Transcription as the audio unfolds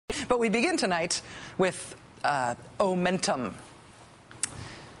But we begin tonight with omentum.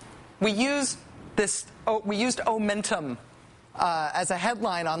 We used omentum as a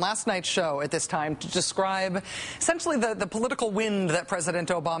headline on last night's show at this time to describe essentially the political wind that President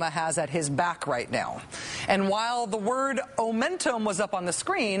Obama has at his back right now. And while the word omentum was up on the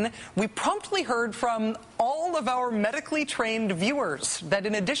screen, we promptly heard from all of our medically trained viewers that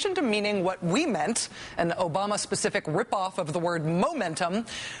in addition to meaning what we meant, an Obama-specific ripoff of the word momentum,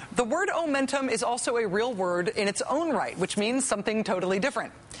 the word omentum is also a real word in its own right, which means something totally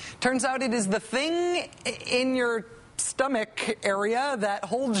different. Turns out it is the thing in your stomach area that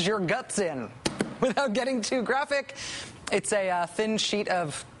holds your guts in. Without getting too graphic, it's a thin sheet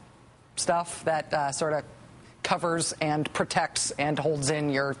of stuff that sort of covers and protects and holds in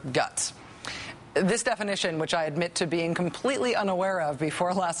your guts. This definition, which I admit to being completely unaware of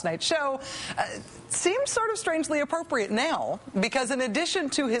before last night's show, seems sort of strangely appropriate now, because in addition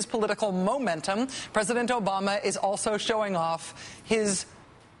to his political momentum, President Obama is also showing off his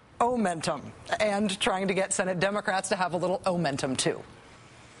omentum and trying to get Senate Democrats to have a little omentum too.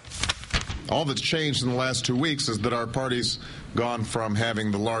 All that's changed in the last 2 weeks is that our party's gone from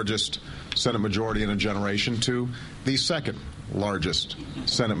having the largest Senate majority in a generation to the second largest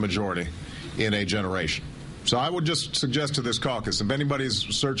Senate majority in a generation. So I would just suggest to this caucus, if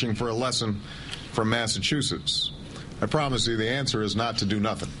anybody's searching for a lesson from Massachusetts, I promise you the answer is not to do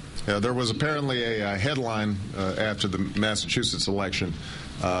nothing. There was apparently a headline after the Massachusetts election.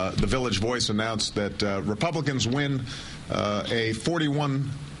 The Village Voice announced that Republicans win a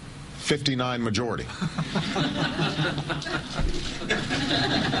 41-59 majority.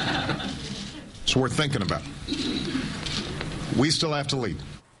 It's worth thinking about. We still have to lead.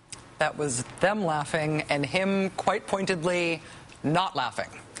 That was them laughing and him quite pointedly not laughing.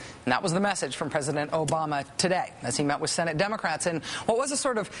 And that was the message from President Obama today as he met with Senate Democrats in what was a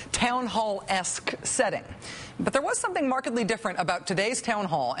sort of town hall-esque setting. But there was something markedly different about today's town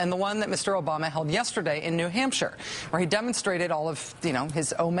hall and the one that Mr. Obama held yesterday in New Hampshire, where he demonstrated all of,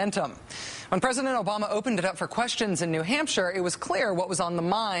 his omentum. When President Obama opened it up for questions in New Hampshire, it was clear what was on the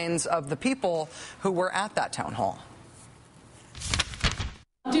minds of the people who were at that town hall.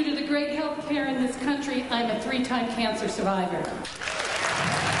 Due to the great health care in this country, I'm a 3-time cancer survivor.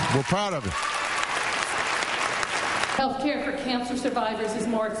 We're proud of it. Health care for cancer survivors is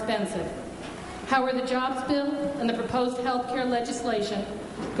more expensive. How are the jobs bill and the proposed health care legislation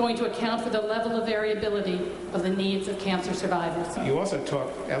going to account for the level of variability of the needs of cancer survivors? You also talk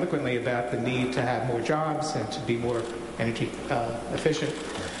eloquently about the need to have more jobs and to be more energy efficient.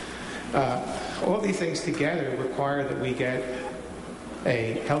 All these things together require that we get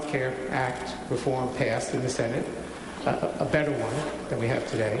a Health Care Act reform passed in the Senate, a better one than we have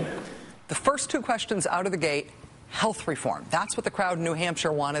today. The first 2 questions out of the gate, health reform. That's what the crowd in New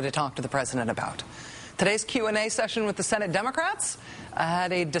Hampshire wanted to talk to the president about. Today's Q&A session with the Senate Democrats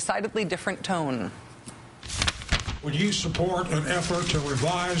had a decidedly different tone. Would you support an effort to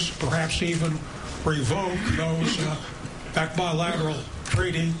revise, perhaps even revoke that bilateral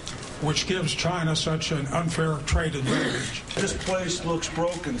treaty which gives China such an unfair trade advantage? This place looks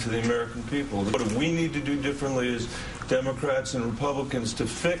broken to the American people. What we need to do differently as Democrats and Republicans to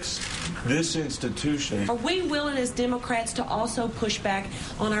fix this institution. Are we willing as Democrats to also push back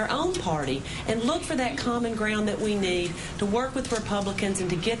on our own party and look for that common ground that we need to work with Republicans and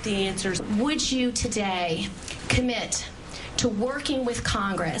to get the answers? Would you today commit to working with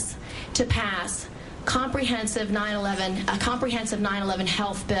Congress to pass a comprehensive 9/11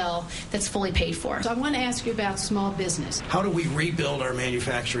 health bill that's fully paid for? So I want to ask you about small business. How do we rebuild our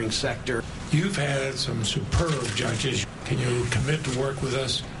manufacturing sector? You've had some superb judges. Can you commit to work with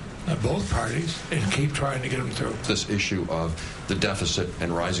us, both parties, and keep trying to get them through? This issue of the deficit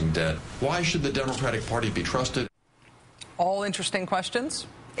and rising debt, why should the Democratic Party be trusted? All interesting questions.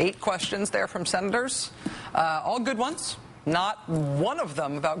 8 questions there from senators. All good ones. Not one of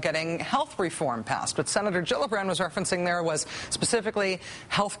them about getting health reform passed. What Senator Gillibrand was referencing there was specifically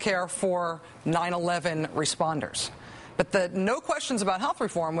health care for 9/11 responders. But the no questions about health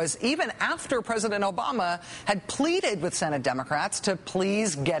reform was even after President Obama had pleaded with Senate Democrats to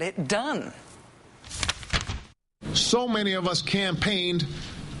please get it done. So many of us campaigned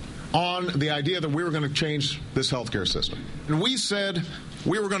on the idea that we were going to change this healthcare system. And we said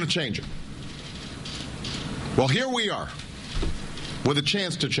we were going to change it. Well, here we are with a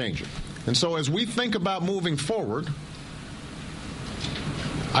chance to change it. And so as we think about moving forward,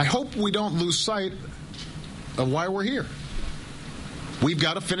 I hope we don't lose sight of why we're here. We've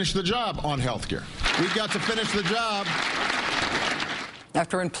got to finish the job on health care. We've got to finish the job.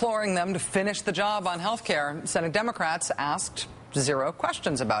 After imploring them to finish the job on health care, Senate Democrats asked zero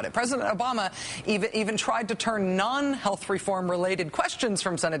questions about it. President Obama even tried to turn non-health reform-related questions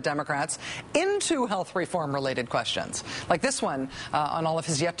from Senate Democrats into health reform-related questions, like this one on all of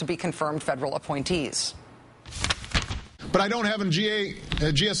his yet-to-be-confirmed federal appointees. But I don't have a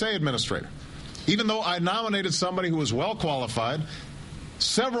GSA administrator, even though I nominated somebody who was well qualified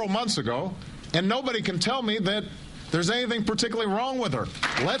several months ago, and nobody can tell me that there's anything particularly wrong with her.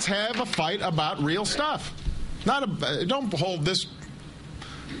 Let's have a fight about real stuff. Don't hold this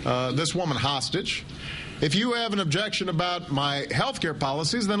woman hostage. If you have an objection about my health care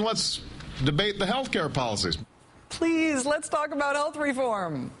policies, then let's debate the health care policies. Please, let's talk about health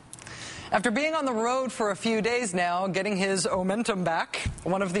reform. After being on the road for a few days now, getting his momentum back,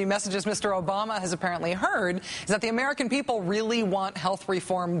 one of the messages Mr. Obama has apparently heard is that the American people really want health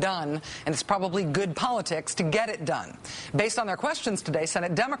reform done, and it's probably good politics to get it done. Based on their questions today,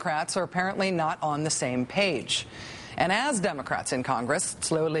 Senate Democrats are apparently not on the same page. And as Democrats in Congress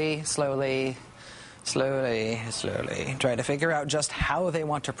slowly try to figure out just how they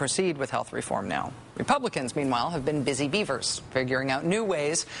want to proceed with health reform now, Republicans, meanwhile, have been busy beavers, figuring out new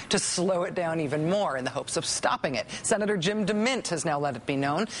ways to slow it down even more in the hopes of stopping it. Senator Jim DeMint has now let it be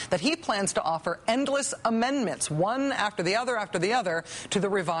known that he plans to offer endless amendments, one after the other, to the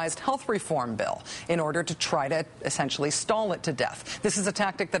revised health reform bill in order to try to essentially stall it to death. This is a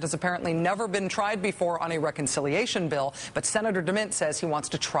tactic that has apparently never been tried before on a reconciliation bill, but Senator DeMint says he wants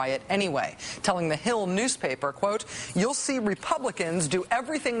to try it anyway, telling the Hill newspaper, quote, "You'll see Republicans do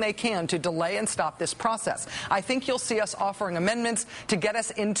everything they can to delay and stop this process. I think you'll see us offering amendments to get us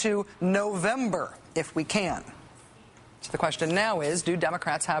into November if we can." So the question now is, do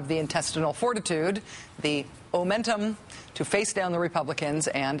Democrats have the intestinal fortitude, the momentum to face down the Republicans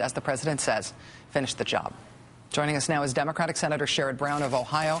and, as the president says, finish the job? Joining us now is Democratic Senator Sherrod Brown of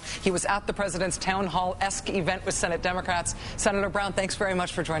Ohio. He was at the president's town hall-esque event with Senate Democrats. Senator Brown, thanks very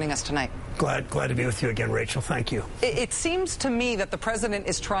much for joining us tonight. Glad to be with you again, Rachel. Thank you. It seems to me that the president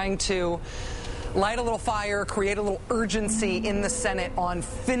is trying to light a little fire, create a little urgency in the Senate on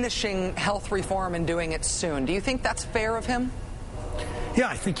finishing health reform and doing it soon. Do you think that's fair of him? Yeah,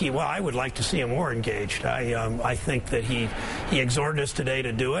 I think I would like to see him more engaged. I think that he exhorted us today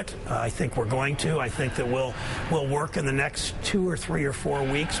to do it. I think we're going to. I think that we'll work in the next 2 or 3 or 4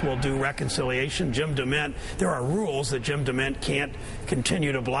 weeks. We'll do reconciliation. Jim DeMint, there are rules that Jim DeMint can't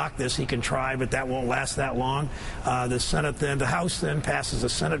continue to block this. He can try, but that won't last that long. The House then passes the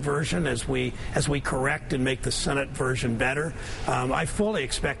Senate version as we correct and make the Senate version better. I fully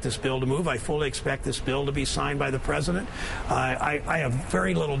expect this bill to move. I fully expect this bill to be signed by the president. I have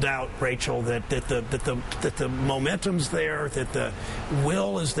very little doubt, Rachel, that the momentum's there, that the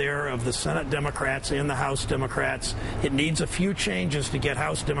will is there of the Senate Democrats and the House Democrats. It needs a few changes to get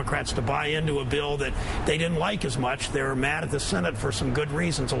House Democrats to buy into a bill that they didn't like as much. They're mad at the Senate for some good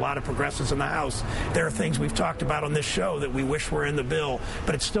reasons. A lot of progressives in the House. There are things we've talked about on this show that we wish were in the bill,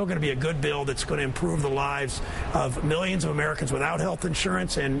 but it's still going to be a good bill that's going to improve the lives of millions of Americans without health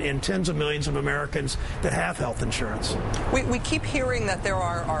insurance and tens of millions of Americans that have health insurance. We keep hearing that there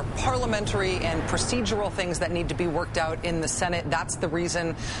are parliamentary and procedural things that need to be worked out in the Senate. That's the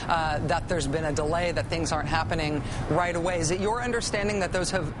reason that there's been a delay, that things aren't happening right away. Is it your understanding that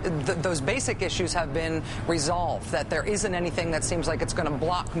those basic issues have been resolved, that there isn't anything that seems like it's going to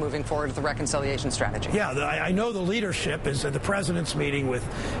block moving forward with the reconciliation strategy? Yeah, I know the leadership is at the president's meeting with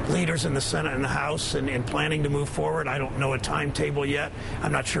leaders in the Senate and the House and planning to move forward. I don't know a timetable yet.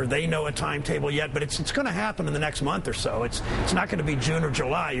 I'm not sure they know a timetable yet, but it's going to happen in the next month or so. It's not going to be June or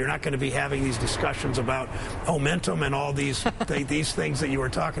July. You're not going to be having these discussions about momentum and all these these things that you were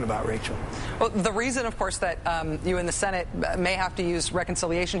talking about, Rachel. Well, the reason, of course, that you in the Senate may have to use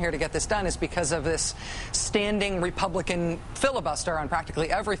reconciliation here to get this done is because of this standing Republican filibuster on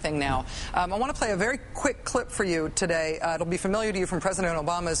practically everything now. I want to play a very quick clip for you today. It'll be familiar to you from President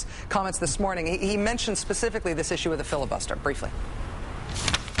Obama's comments this morning. He mentioned specifically this issue of the filibuster, briefly.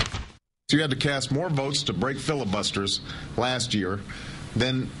 You had to cast more votes to break filibusters last year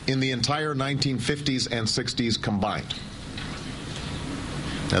than in the entire 1950s and 60s combined.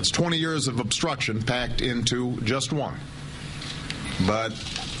 That's 20 years of obstruction packed into just one. But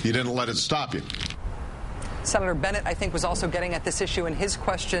you didn't let it stop you. Senator Bennett, I think, was also getting at this issue in his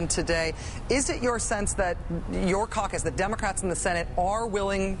question today. Is it your sense that your caucus, the Democrats in the Senate, are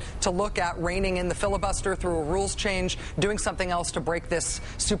willing to look at reining in the filibuster through a rules change, doing something else to break this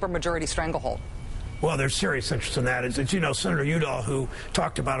supermajority stranglehold? Well, there's serious interest in that. As you know, Senator Udall, who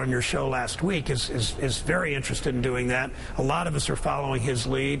talked about on your show last week, is very interested in doing that. A lot of us are following his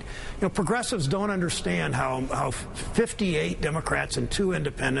lead. You know, progressives don't understand how 58 Democrats and 2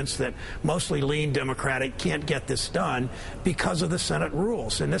 independents that mostly lean Democratic can't get this done because of the Senate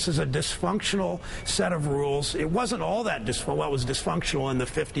rules. And this is a dysfunctional set of rules. It wasn't all that dysfunctional. Well, it was dysfunctional in the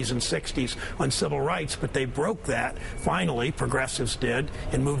 50s and 60s on civil rights, but they broke that. Finally, progressives did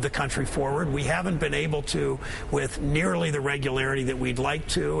and moved the country forward. We haven't been able to with nearly the regularity that we'd like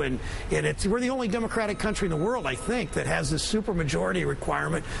to, and we're the only democratic country in the world, I think, that has this supermajority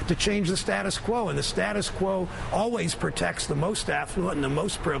requirement to change the status quo, and the status quo always protects the most affluent and the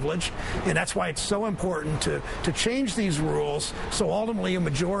most privileged, and that's why it's so important to change these rules so ultimately a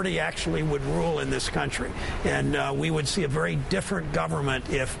majority actually would rule in this country, and we would see a very different government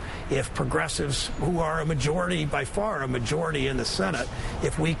if progressives, who are a majority, by far a majority in the Senate,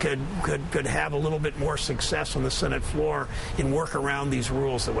 if we could have a little bit more success on the Senate floor and work around these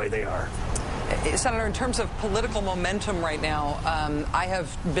rules the way they are. Senator, in terms of political momentum right now, I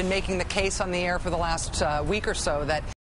have been making the case on the air for the last week or so that